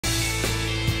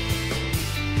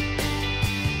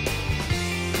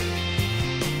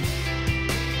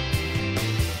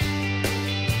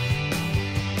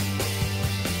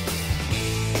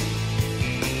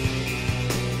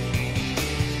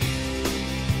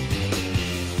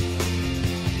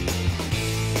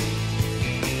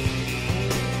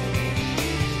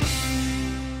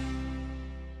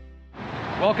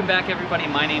Welcome back, everybody.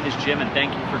 My name is Jim, and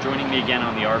thank you for joining me again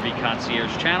on the RV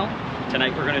Concierge channel.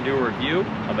 Tonight we're going to do a review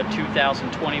of a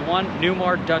 2021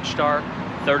 Newmar Dutch Star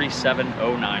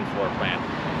 3709 floor plan,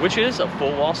 which is a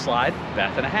full wall slide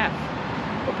bath and a half.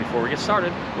 But before we get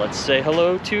started, let's say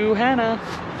hello to Hannah.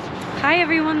 Hi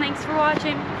everyone, thanks for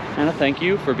watching. Hannah, thank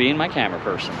you for being my camera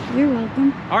person. You're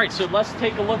welcome. All right, so let's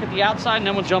take a look at the outside and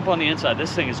then we'll jump on the inside.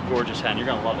 This thing is gorgeous, Hannah. You're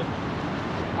gonna love it.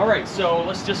 All right, so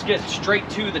let's just get straight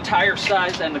to the tire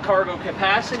size and the cargo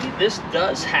capacity. This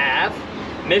does have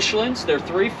Michelin's. They're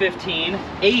 315,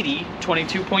 80,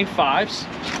 22.5s.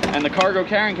 And the cargo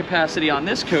carrying capacity on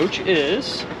this coach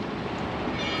is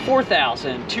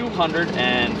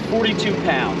 4,242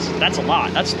 pounds. That's a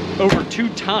lot. That's over 2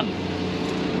 tons.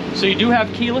 So you do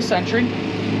have keyless entry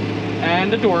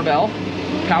and a doorbell,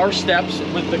 power steps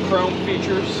with the chrome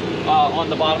features on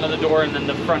the bottom of the door, and then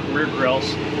the front and rear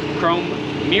grills, chrome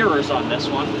mirrors on this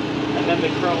one, and then the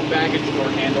chrome baggage door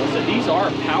handles. And these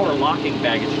are power locking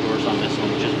baggage doors on this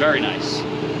one, which is very nice.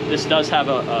 This does have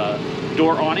a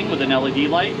door awning with an LED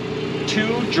light,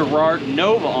 2 Girard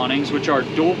Nova awnings, which are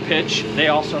dual pitch. They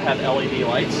also have LED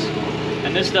lights.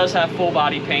 And this does have full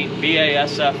body paint,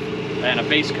 BASF, and a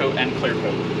base coat and clear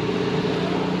coat.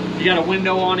 You got a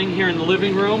window awning here in the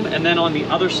living room, and then on the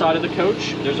other side of the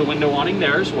coach, there's a window awning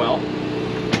there as well.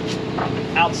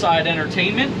 Outside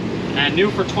entertainment, and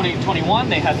new for 2021,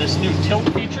 they have this new tilt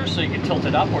feature, so you can tilt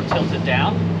it up or tilt it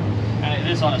down. And it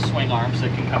is on a swing arm, so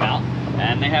it can come out.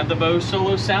 And they have the Bose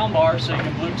Solo sound bar, so you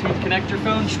can Bluetooth connect your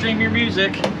phone, stream your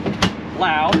music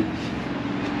loud.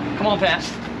 Come on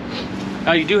past.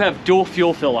 Now you do have dual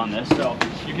fuel fill on this, so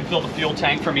you can fill the fuel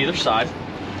tank from either side.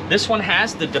 This one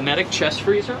has the Dometic chest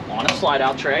freezer on a slide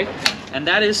out tray, and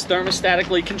that is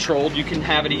thermostatically controlled. You can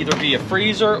have it either be a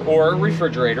freezer or a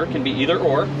refrigerator. It can be either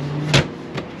or.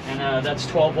 And that's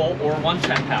 12 volt or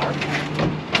 110 power.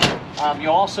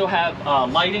 You also have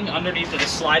lighting underneath of the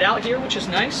slide out here, which is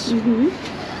nice.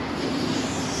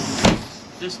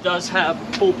 This does have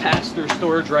full pass-through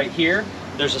storage right here.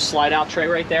 There's a slide out tray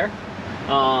right there.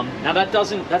 Now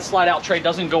that slide out tray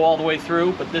doesn't go all the way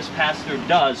through, but this pass-through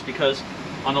does, because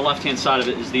on the left-hand side of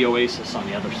it is the Oasis on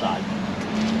the other side.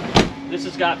 This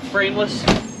has got frameless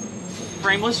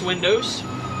windows.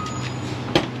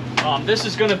 This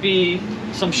is going to be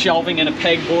some shelving and a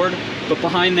pegboard, but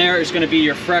behind there is going to be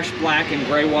your fresh black and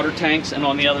gray water tanks, and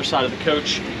on the other side of the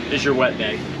coach is your wet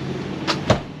bay.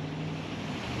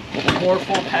 More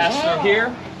full pass-through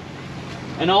here.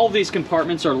 And all of these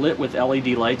compartments are lit with LED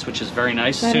lights, which is very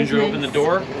nice. As soon as you open the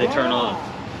door, they turn on.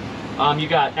 You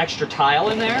got extra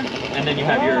tile in there, and then you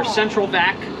have your central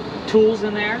vac tools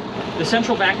in there. The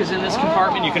central vac is in this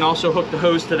compartment. You can also hook the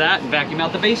hose to that and vacuum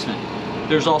out the basement.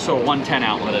 There's also a 110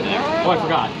 outlet in there. Oh, I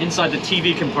forgot. Inside the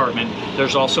TV compartment,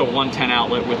 there's also a 110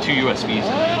 outlet with 2 USBs in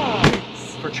there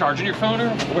for charging your phone or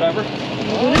whatever.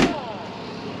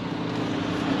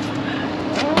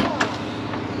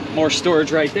 More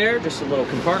storage right there, just a little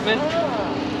compartment.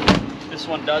 This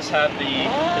one does have the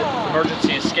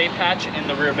emergency escape hatch in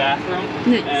the rear bathroom.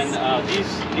 Nice. And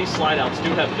these slide outs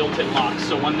do have built-in locks,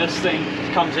 so when this thing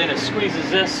comes in, it squeezes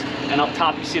this, and up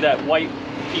top you see that white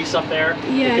piece up there.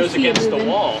 Yeah, it goes against the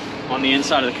wall on the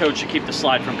inside of the coach to keep the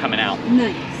slide from coming out.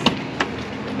 Nice.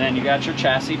 Then you got your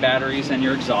chassis, batteries, and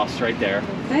your exhaust right there.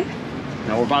 Okay.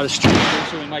 Now we're by the street here,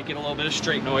 so we might get a little bit of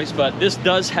straight noise, but this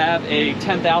does have a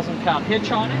 10,000-pound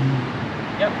hitch on it.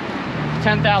 Yep,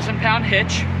 10,000-pound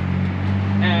hitch.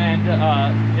 And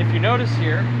if you notice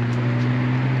here,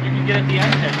 you can get at the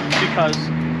engine, because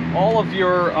all of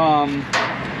your,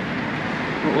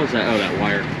 what was that? Oh, that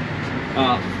wire.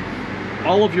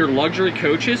 All of your luxury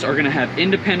coaches are going to have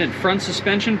independent front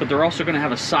suspension, but they're also going to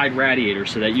have a side radiator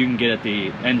so that you can get at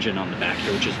the engine on the back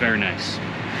here, which is very nice.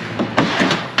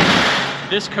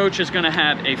 This coach is going to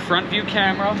have a front view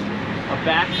camera, a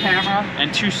back camera,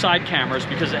 and 2 side cameras,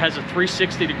 because it has a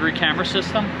 360-degree camera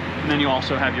system, and then you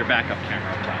also have your backup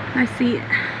camera up top. I see it.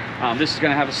 This is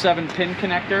going to have a 7-pin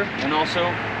connector and also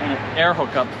an air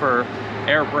hookup for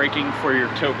air braking for your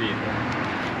tow vehicle.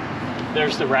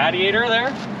 There's the radiator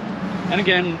there. And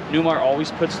again, Newmar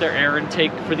always puts their air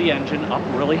intake for the engine up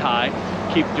really high,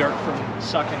 keep dirt from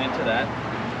sucking into that.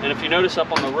 And if you notice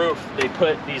up on the roof, they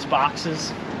put these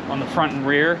boxes on the front and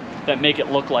rear that make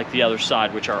it look like the other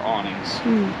side, which are awnings.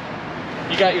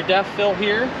 You got your depth fill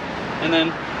here, and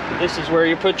then this is where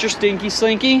you put your stinky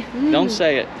slinky. Don't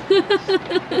say it.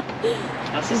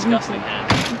 That's disgusting, man.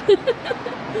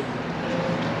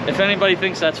 If anybody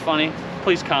thinks that's funny,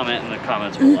 please comment in the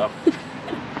comments below.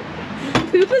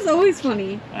 Poop is always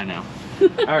funny. I know.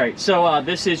 All right, so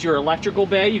this is your electrical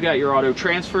bay. You got your auto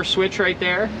transfer switch right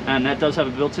there, and that does have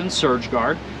a built-in surge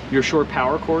guard. Your shore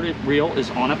power cord reel is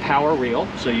on a power reel,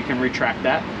 so you can retract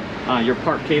that. Your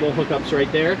park cable hookups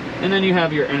right there, and then you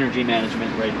have your energy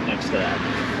management right next to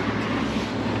that.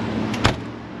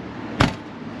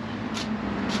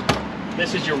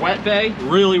 This is your wet bay.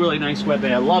 Really, really nice wet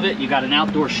bay. I love it. You got an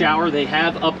outdoor shower. They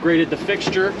have upgraded the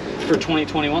fixture for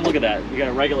 2021. Look at that. You got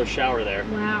a regular shower there.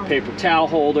 Wow. Paper towel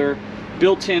holder,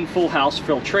 built-in full house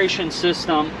filtration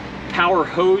system, power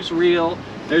hose reel.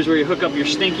 There's where you hook up your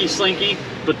Stinky Slinky,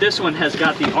 but this one has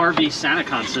got the RV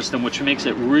Sanacon system, which makes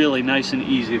it really nice and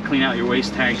easy to clean out your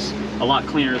waste tanks, a lot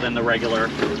cleaner than the regular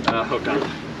hookup.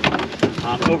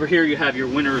 Over here you have your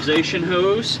winterization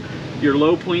hose, your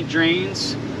low point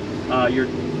drains, your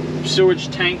sewage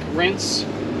tank rinse,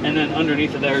 and then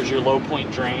underneath of there is your low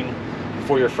point drain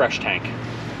for your fresh tank.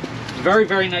 Very,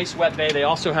 very nice wet bay. They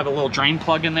also have a little drain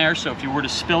plug in there, so if you were to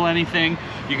spill anything,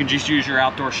 you can just use your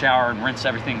outdoor shower and rinse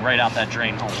everything right out that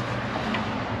drain hole.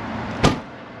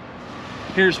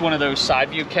 Here's one of those side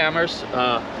view cameras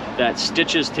that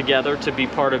stitches together to be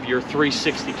part of your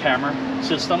 360 camera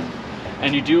system.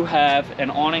 And you do have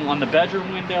an awning on the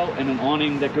bedroom window and an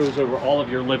awning that goes over all of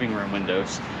your living room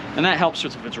windows. And that helps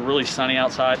if it's really sunny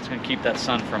outside. It's going to keep that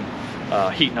sun from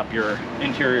heating up your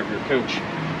interior of your coach.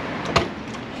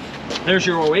 There's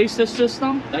your Oasis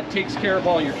system. That takes care of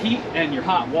all your heat and your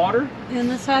hot water. And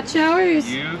this hot showers.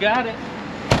 You got it.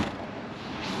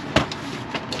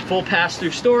 Full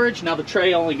pass-through storage. Now the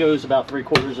tray only goes about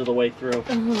 3/4 of the way through,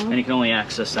 and you can only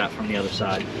access that from the other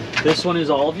side. This one is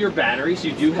all of your batteries.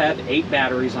 You do have 8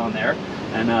 batteries on there,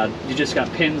 and you just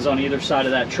got pins on either side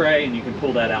of that tray, and you can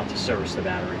pull that out to service the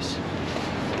batteries.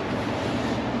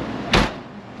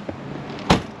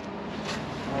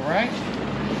 All right.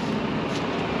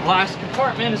 Last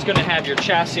compartment is going to have your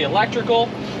chassis electrical,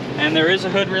 and there is a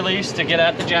hood release to get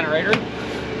at the generator.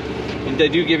 And they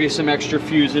do give you some extra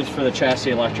fuses for the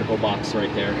chassis electrical box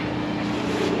right there.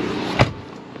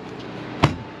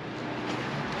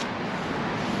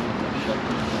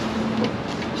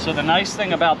 So the nice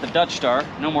thing about the Dutch Star,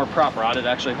 no more prop rod, it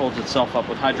actually holds itself up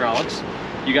with hydraulics.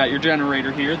 You got your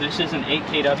generator here. This is an 8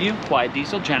 kW quiet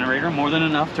diesel generator, more than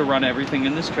enough to run everything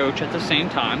in this coach at the same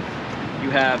time.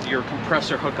 You have your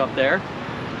compressor hookup there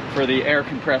for the air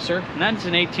compressor, and that's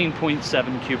an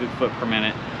 18.7 cubic foot per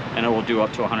minute, and it will do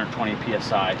up to 120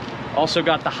 psi. Also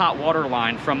got the hot water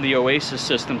line from the Oasis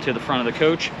system to the front of the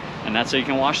coach, and that's so you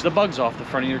can wash the bugs off the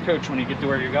front of your coach when you get to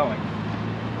where you're going.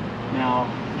 Now,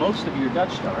 most of your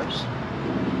Dutch Stars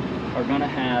are going to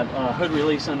have a hood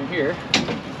release under here,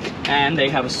 and they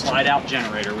have a slide out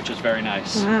generator, which is very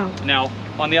nice. Wow. Now,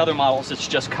 on the other models, it's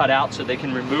just cut out, so they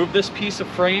can remove this piece of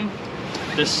frame,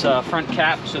 this front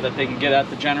cap, so that they can get at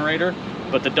the generator.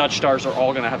 But the Dutch Stars are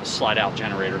all going to have a slide out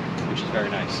generator, which is very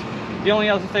nice. The only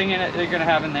other thing in it that you're going to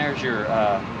have in there is your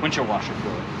windshield washer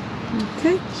fluid.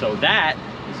 Okay. So that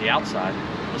is the outside.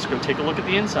 Let's go take a look at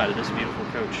the inside of this beautiful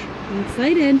coach. I'm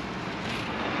excited.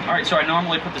 All right, so I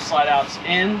normally put the slide outs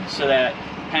in so that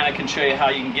Hannah can show you how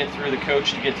you can get through the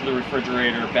coach to get to the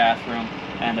refrigerator, bathroom,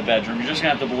 and the bedroom. You're just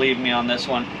going to have to believe me on this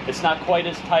one. It's not quite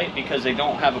as tight because they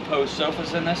don't have opposed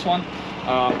sofas in this one.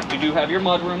 You do have your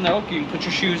mudroom though. You can put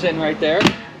your shoes in right there.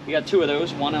 You got 2 of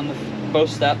those, one on both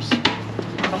steps.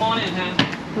 Come on in,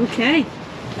 Hannah. Okay.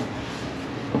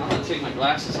 I'm gonna take my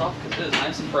glasses off because it is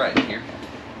nice and bright in here.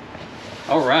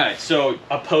 All right, so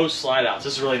opposed slide outs.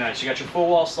 This is really nice. You got your full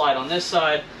wall slide on this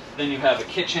side, then you have a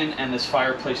kitchen and this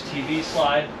fireplace TV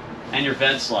slide, and your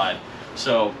bed slide.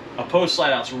 So opposed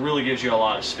slide outs really gives you a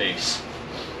lot of space.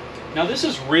 Now this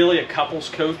is really a couples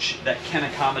coach that can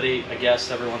accommodate a guest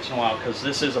every once in a while, because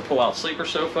this is a pull-out sleeper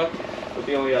sofa, but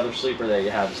the only other sleeper that you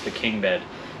have is the king bed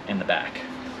in the back.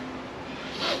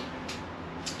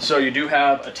 So you do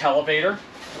have a televator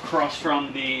across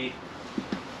from the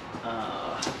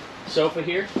sofa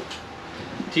here.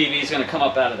 TV is going to come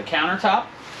up out of the countertop.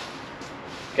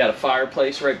 Got a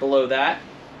fireplace right below that.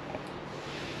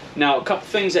 Now, a couple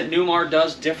things that Newmar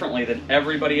does differently than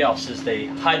everybody else is they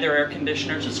hide their air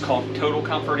conditioners. It's called Total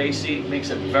Comfort AC. It makes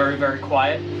it very, very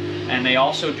quiet. And they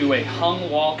also do a hung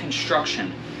wall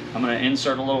construction. I'm going to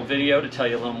insert a little video to tell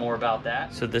you a little more about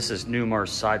that. So this is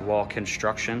Newmar's sidewall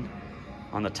construction.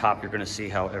 On the top, you're going to see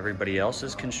how everybody else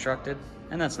is constructed.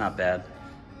 And that's not bad.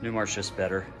 Newmar's just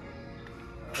better.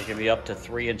 They can be up to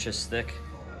 3 inches thick,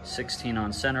 16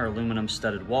 on center, aluminum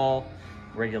studded wall,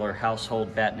 regular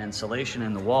household batten insulation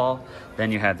in the wall.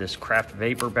 Then you have this craft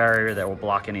vapor barrier that will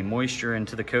block any moisture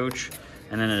into the coach,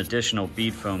 and then an additional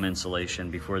bead foam insulation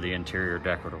before the interior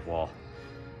decorative wall.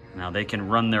 Now they can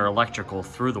run their electrical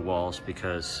through the walls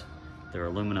because they're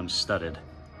aluminum studded,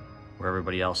 where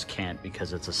everybody else can't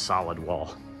because it's a solid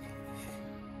wall.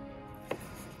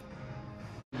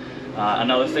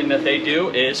 Another thing that they do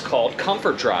is called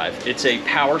Comfort Drive. It's a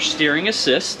power steering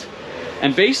assist.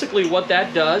 And basically what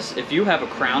that does, if you have a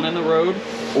crown in the road,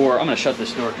 or I'm gonna shut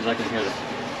this door because I can hear the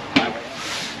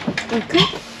highway. Okay.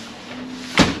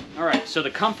 All right, so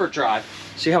the Comfort Drive,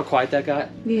 see how quiet that got?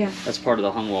 Yeah. That's part of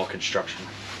the hung wall construction.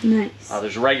 Nice.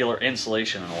 There's regular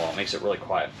insulation in the wall, it makes it really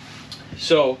quiet.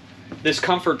 So this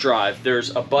Comfort Drive,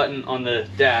 there's a button on the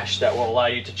dash that will allow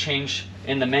you to change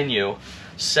in the menu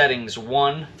settings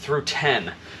 1 through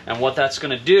 10. And what that's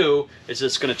gonna do is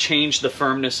it's gonna change the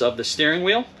firmness of the steering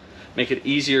wheel, make it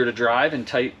easier to drive in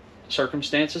tight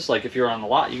circumstances. Like if you're on the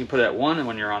lot, you can put it at 1, and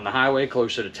when you're on the highway,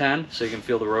 closer to 10, so you can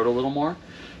feel the road a little more.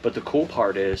 But the cool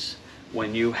part is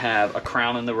when you have a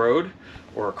crown in the road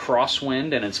or a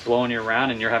crosswind and it's blowing you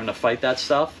around and you're having to fight that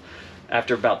stuff,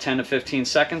 after about 10 to 15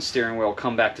 seconds, steering wheel will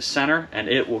come back to center and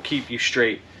it will keep you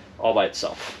straight all by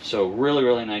itself. So really,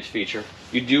 really nice feature.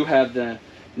 You do have the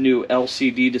new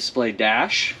LCD display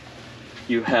dash.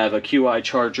 You have a QI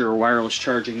charger or wireless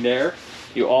charging there.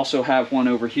 You also have one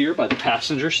over here by the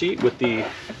passenger seat with the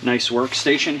nice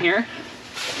workstation here.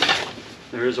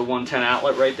 There is a 110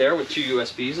 outlet right there with 2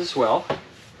 USBs as well.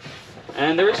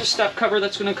 And there is a step cover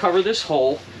that's going to cover this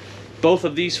hole. Both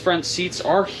of these front seats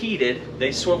are heated.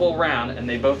 They swivel around and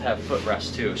they both have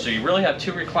footrests too. So you really have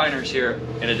 2 recliners here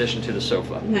in addition to the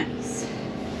sofa. Nice.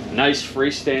 Nice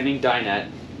freestanding dinette.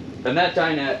 And that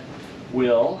dinette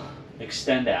will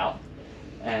extend out.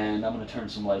 And I'm going to turn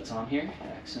some lights on here.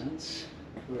 Accents.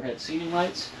 Overhead seating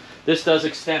lights. This does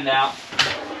extend out.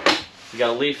 You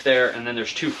got a leaf there, and then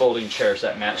there's 2 folding chairs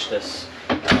that match this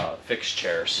fixed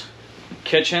chairs.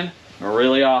 Kitchen,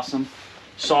 really awesome.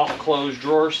 Soft closed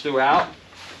drawers throughout.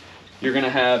 You're going to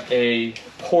have a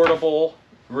portable,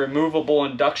 removable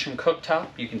induction cooktop.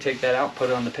 You can take that out, put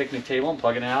it on the picnic table, and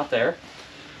plug it out there.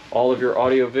 All of your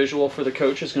audio visual for the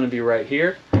coach is going to be right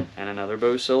here, and another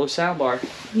Bose Solo soundbar.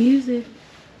 Music.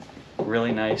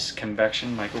 Really nice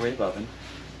convection microwave oven.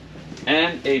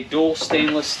 And a dual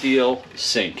stainless steel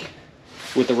sink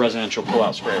with the residential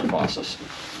pull-out sprayer faucets.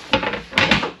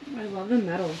 I love the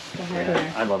metal, the hardware.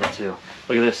 Yeah, I love it too.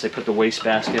 Look at this, they put the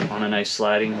waste-basket on a nice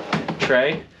sliding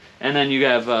tray. And then you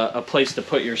have a place to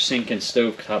put your sink and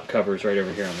stove top covers right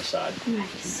over here on the side.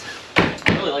 Nice.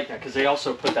 I really like that because they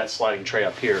also put that sliding tray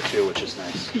up here too, which is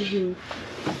nice. Mm-hmm.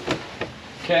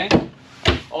 Okay.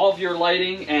 All of your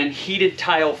lighting and heated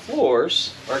tile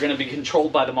floors are going to be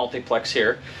controlled by the multiplex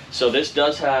here. So this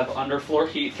does have underfloor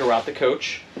heat throughout the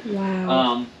coach.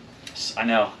 Wow. I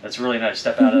know, that's really nice.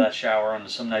 Step out of that shower onto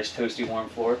some nice toasty warm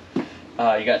floor.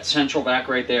 You got central back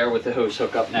right there with the hose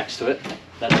hookup next to it.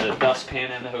 That's a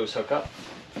dustpan and the hose hookup.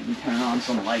 Let me turn on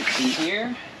some lights in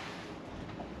here.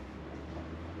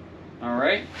 All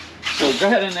right, so go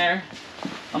ahead in there.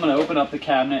 I'm going to open up the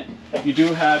cabinet. You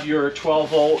do have your 12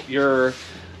 volt, your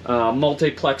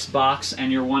multiplex box,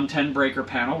 and your 110 breaker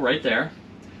panel right there.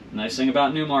 The nice thing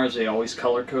about Newmar is they always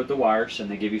color code the wires and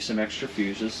they give you some extra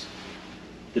fuses.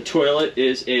 The toilet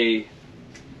is a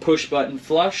push button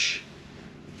flush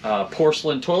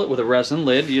porcelain toilet with a resin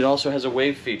lid. It also has a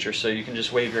wave feature, so you can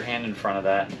just wave your hand in front of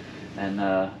that and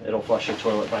it'll flush your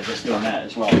toilet by just doing that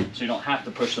as well. So you don't have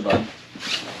to push the button.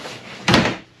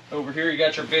 Over here you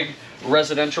got your big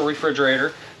residential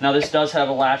refrigerator. Now this does have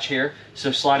a latch here,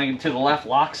 so sliding it to the left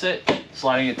locks it,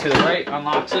 sliding it to the right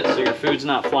unlocks it, so your food's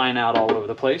not flying out all over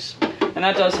the place. And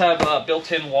that does have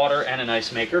built-in water and an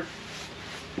ice maker.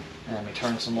 And let me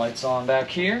turn some lights on back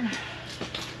here.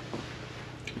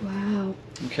 Wow.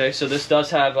 Okay, so this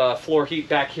does have floor heat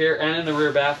back here and in the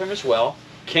rear bathroom as well.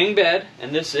 King bed,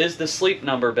 and this is the sleep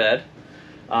number bed.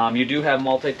 You do have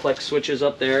multiplex switches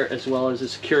up there as well as a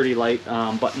security light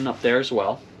button up there as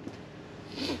well.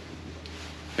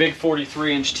 Big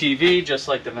 43-inch TV, just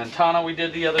like the Ventana we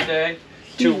did the other day.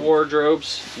 2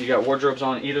 wardrobes. You got wardrobes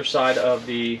on either side of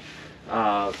the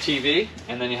TV,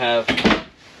 and then you have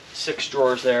 6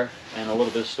 drawers there and a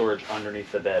little bit of storage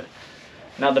underneath the bed.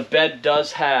 Now the bed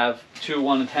does have 2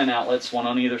 110 outlets, one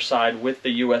on either side with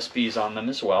the USBs on them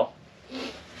as well.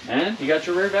 And you got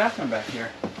your rear bathroom back here.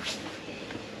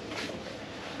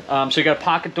 So you got a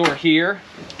pocket door here,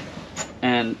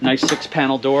 and nice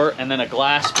 6-panel door, and then a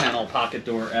glass panel pocket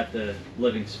door at the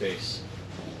living space.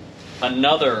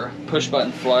 Another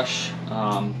push-button flush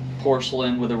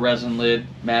porcelain with a resin lid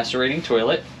macerating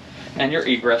toilet, and your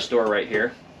egress door right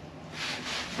here.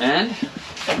 And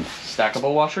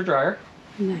stackable washer dryer.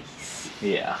 Nice.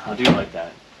 Yeah, I do like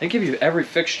that. They give you every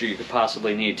fixture you could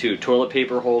possibly need too. Toilet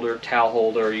paper holder, towel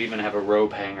holder, you even have a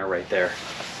robe hanger right there.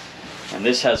 And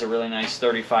this has a really nice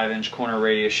 35-inch corner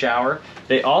radius shower.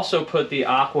 They also put the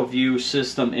AquaView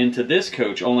system into this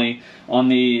coach, only on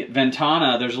the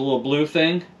Ventana there's a little blue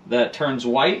thing that turns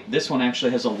white. This one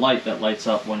actually has a light that lights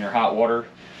up when your hot water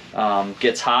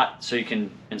gets hot, so you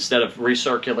can, instead of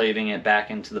recirculating it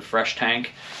back into the fresh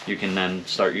tank, you can then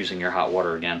start using your hot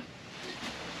water again.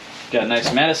 Got a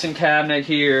nice medicine cabinet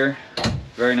here,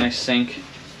 very nice sink,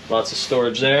 lots of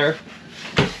storage there,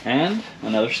 and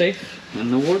another safe in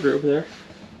the wardrobe there.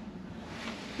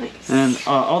 Nice. And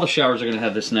all the showers are going to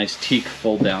have this nice teak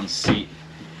fold-down seat.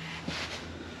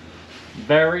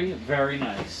 Very, very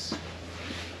nice.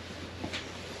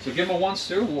 So give them a once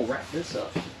through and we'll wrap this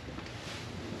up.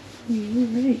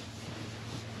 Alright.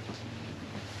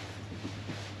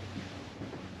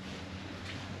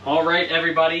 Alright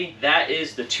everybody, that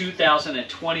is the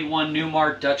 2021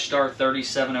 Newmar Dutch Star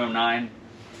 3709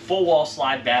 full wall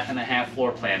slide bath and a half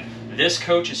floor plan. This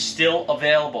coach is still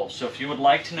available, so if you would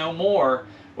like to know more,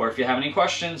 or if you have any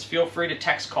questions, feel free to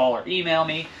text, call, or email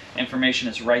me. Information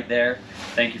is right there.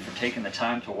 Thank you for taking the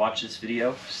time to watch this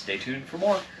video. Stay tuned for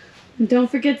more. And don't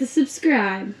forget to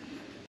subscribe.